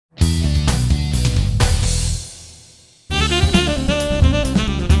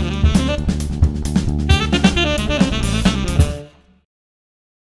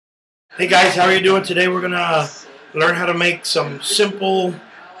Hey guys, how are you doing? Today we're gonna learn how to make some simple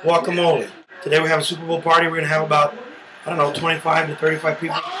guacamole. Today we have a Super Bowl party. We're gonna have about, I don't know, 25 to 35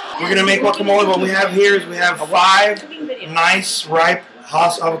 people. We're gonna make guacamole. What we have here is we have 5 nice ripe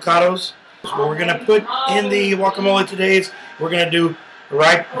Hass avocados. So what we're gonna put in the guacamole today is we're gonna do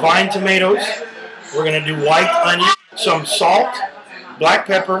ripe vine tomatoes. We're gonna do white onion, some salt, black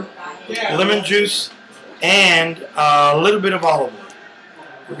pepper, lemon juice, and a little bit of olive oil.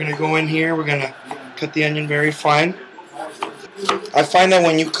 We're going to go in here, we're going to cut the onion very fine. I find that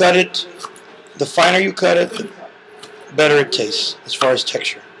when you cut it, the finer you cut it, the better it tastes as far as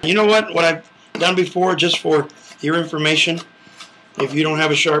texture. You know what I've done before, just for your information, if you don't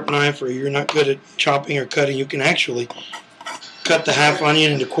have a sharp knife or you're not good at chopping or cutting, you can actually cut the half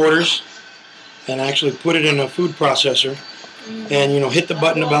onion into quarters and actually put it in a food processor and, hit the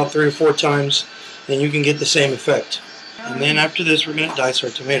button about 3 or 4 times and you can get the same effect. And then after this, we're going to dice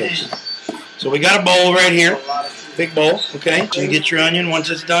our tomatoes. So we got a bowl right here, big bowl, okay? So you get your onion once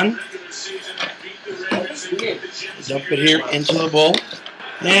it's done. Dump it here into the bowl.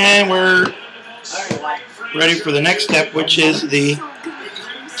 And we're ready for the next step, which is the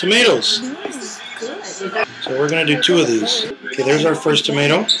tomatoes. So we're going to do 2 of these. Okay, there's our first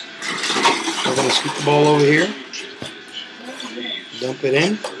tomato. We're going to scoop the bowl over here. Dump it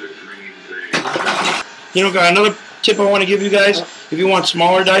in. Another tip I want to give you guys, if you want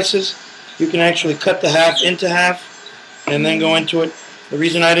smaller dices, you can actually cut the half into half and then go into it. The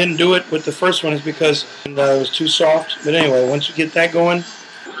reason I didn't do it with the first one is because it was too soft. But anyway, once you get that going.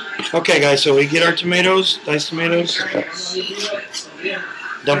 Okay guys, so we get our tomatoes, diced tomatoes,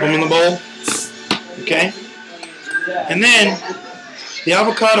 dump them in the bowl, okay? And then the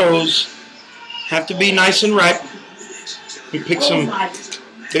avocados have to be nice and ripe. We pick some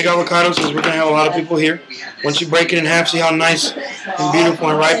big avocados because we're going to have a lot of people here. Once you break it in half, see how nice and beautiful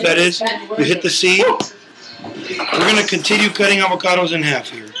and ripe that is? You hit the seed. We're going to continue cutting avocados in half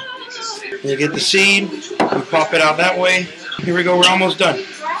here. You get the seed, you pop it out that way. Here we go, we're almost done.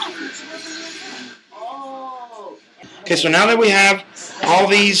 Okay, so now that we have all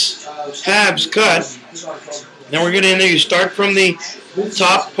these halves cut, then we're going to you start from the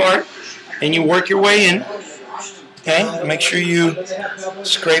top part and you work your way in. Okay, make sure you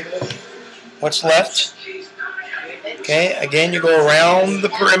scrape what's left. Okay, again you go around the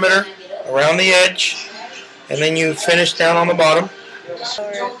perimeter, around the edge, and then you finish down on the bottom.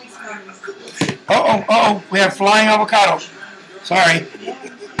 Uh-oh, we have flying avocado. Sorry.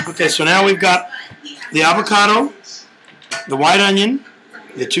 Okay, so now we've got the avocado, the white onion,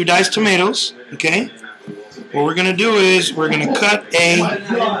 the 2 diced tomatoes, okay? What we're going to do is we're going to cut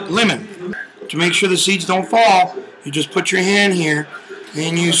a lemon. To make sure the seeds don't fall, you just put your hand here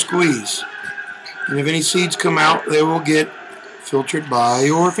and you squeeze. And if any seeds come out, they will get filtered by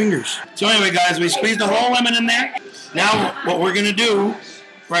your fingers. So anyway, guys, we squeezed the whole lemon in there. Now, what we're going to do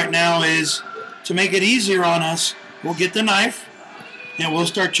right now is, to make it easier on us, we'll get the knife and we'll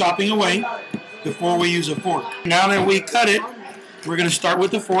start chopping away before we use a fork. Now that we cut it, we're going to start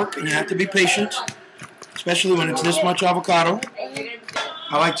with the fork, and you have to be patient, especially when it's this much avocado.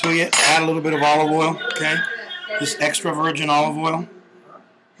 I like to add a little bit of olive oil, okay? This extra virgin olive oil.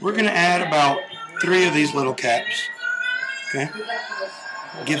 We're going to add about 3 of these little caps, okay?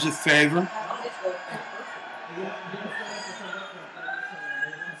 It gives it flavor.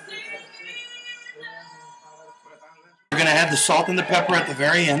 We're going to add the salt and the pepper at the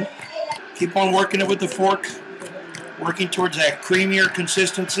very end. Keep on working it with the fork, working towards that creamier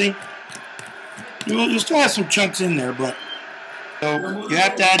consistency. You'll still have some chunks in there, but so you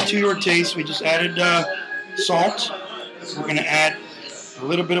have to add to your taste. We just added salt. We're going to add a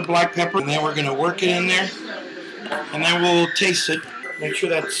little bit of black pepper, and then we're going to work it in there, and then we'll taste it. Make sure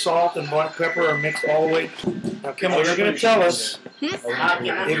that salt and black pepper are mixed all the way. Now, Kemel, you're going to tell us if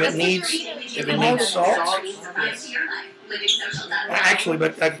it needs salt. Actually,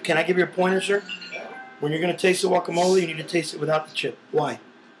 but can I give you a pointer, sir? When you're going to taste the guacamole, you need to taste it without the chip. Why?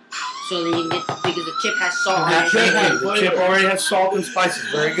 So then you get, because the chip has salt in it. The chip already has salt and spices.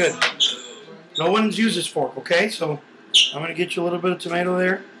 Very good. No one uses fork, okay? So I'm going to get you a little bit of tomato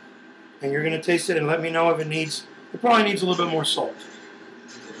there, and you're going to taste it and let me know if it probably needs a little bit more salt.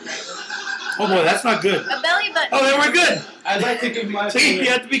 Oh boy, that's not good. A belly button. Oh, then we're good. I'd like to give my See, you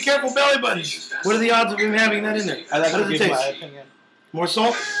have to be careful, belly buttons. What are the odds of him having that in there? I'd like How to does it give my taste? opinion. More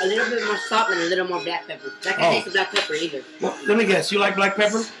salt? A little bit more salt and a little more black pepper. I can't taste the black pepper either. Well, let me guess. You like black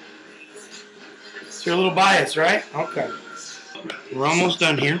pepper? So you're a little biased, right? Okay. We're almost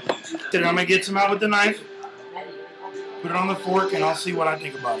done here. Then I'm going to get some out with the knife. Put it on the fork, and I'll see what I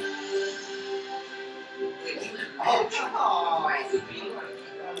think about it.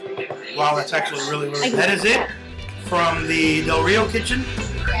 Wow, that's actually really, really good. That is it from the Del Rio kitchen.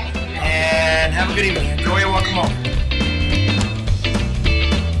 And have a good evening. Enjoy your guacamole.